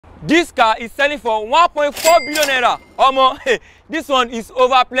This car is selling for 1.4 billion naira. Omo, this one is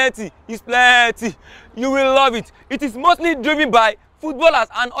over plenty. It's plenty. You will love it. It is mostly driven by footballers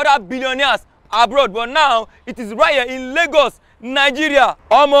and other billionaires abroad, but now it is right here in Lagos, Nigeria.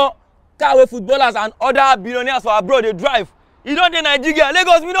 Omo, car where footballers and other billionaires for abroad they drive. You don't in Nigeria,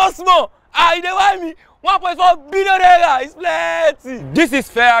 Lagos we don't small. You dey why me? 1.4 billion naira is plenty. This is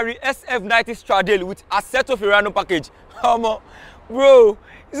Ferrari SF90 Stradale with Assetto Fiorano package. Omo, bro,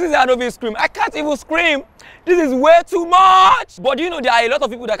 this is how I don't scream. I can't even scream. This is way too much. But do you know there are a lot of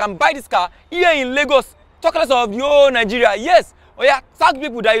people that can buy this car here in Lagos? Talk less of the whole Nigeria. Yes. Oh yeah, tag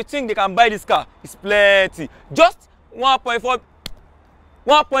people that you think they can buy this car. It's plenty. Just 1.4 billion.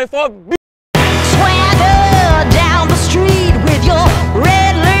 Swagger down the street with your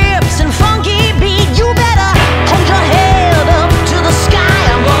red lips and funky beat. You better hold your head up to the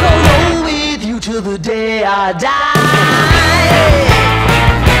sky. I'm gonna roll with you till the day I die.